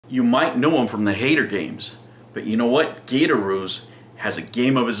You might know him from the hater games, but you know what? Gaterooze has a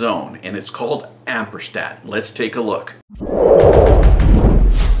game of his own, and it's called Amperstat. Let's take a look.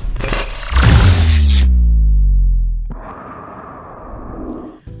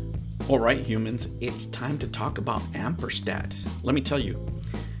 Alright humans, it's time to talk about Amperstat. Let me tell you,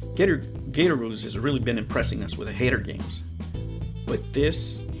 Gaterooze has really been impressing us with the hater games. But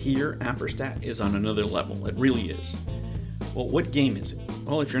this here, Amperstat, is on another level. It really is. Well, what game is it?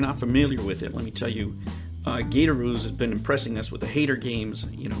 Well, if you're not familiar with it, let me tell you, Gaterooze has been impressing us with the hater games,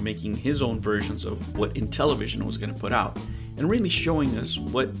 you know, making his own versions of what Intellivision was going to put out, and really showing us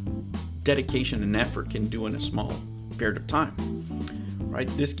what dedication and effort can do in a small period of time. Right?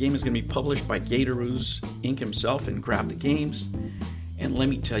 This game is going to be published by Gaterooze Inc. himself and Handcrafted Games, and let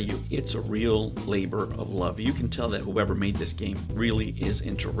me tell you, it's a real labor of love. You can tell that whoever made this game really is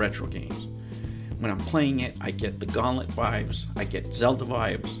into retro games. When I'm playing it, I get the Gauntlet vibes, I get Zelda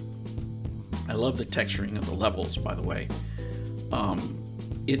vibes. I love the texturing of the levels, by the way.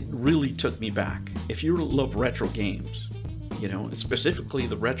 It really took me back. If you love retro games, you know, specifically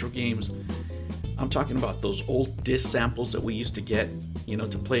the retro games, I'm talking about those old disc samples that we used to get, you know,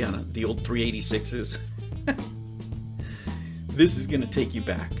 to play on the old 386s. This is going to take you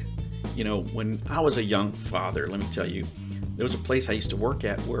back. You know, when I was a young father, let me tell you, there was a place I used to work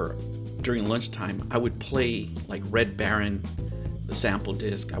at where during lunchtime I would play like Red Baron, the sample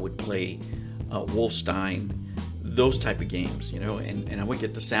disc. I would play Wolfenstein, those type of games, you know, and I would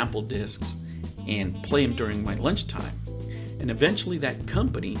get the sample discs and play them during my lunchtime. And eventually that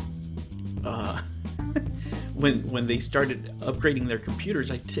company, when they started upgrading their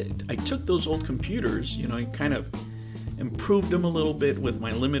computers, I took those old computers, you know, and kind of improved them a little bit with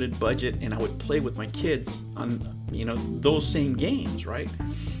my limited budget, and I would play with my kids on, you know, those same games, right?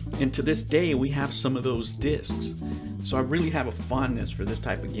 And to this day, we have some of those discs. So I really have a fondness for this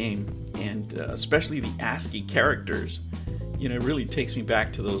type of game, and especially the ASCII characters. You know, it really takes me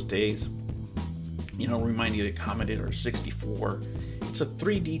back to those days. You know, remind you of the Commodore 64. It's a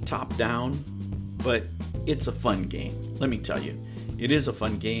 3D top-down, but it's a fun game. Let me tell you, it is a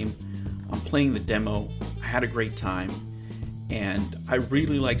fun game. I'm playing the demo. I had a great time, and I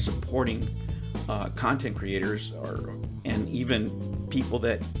really like supporting content creators and even people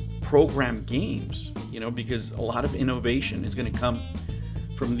that program games, you know, because a lot of innovation is going to come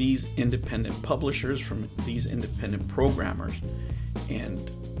from these independent publishers, from these independent programmers,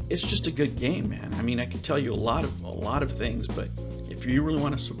 and it's just a good game, man. I mean, I can tell you a lot of things, but if you really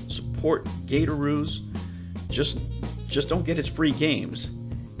want to support Gaterooze, just don't get his free games.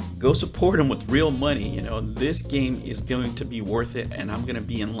 Go support him with real money. You know, this game is going to be worth it, and I'm going to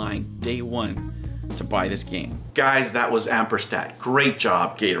be in line day one to buy this game. Guys, that was Amperstat. Great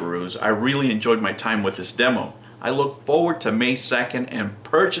job, Gaterooze. I really enjoyed my time with this demo. I look forward to May 2nd and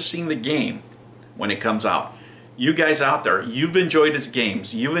purchasing the game when it comes out. You guys out there, you've enjoyed his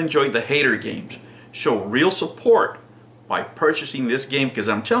games. You've enjoyed the hater games. Show real support by purchasing this game, because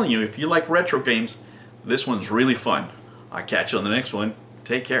I'm telling you, if you like retro games, this one's really fun. I'll catch you on the next one.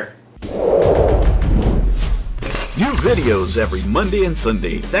 Take care. New videos every Monday and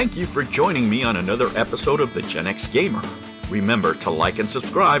Sunday. Thank you for joining me on another episode of the Gen X Gamer. Remember to like and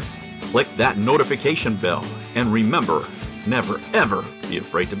subscribe, click that notification bell, and remember, never ever be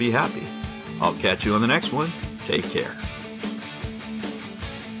afraid to be happy. I'll catch you on the next one. Take care.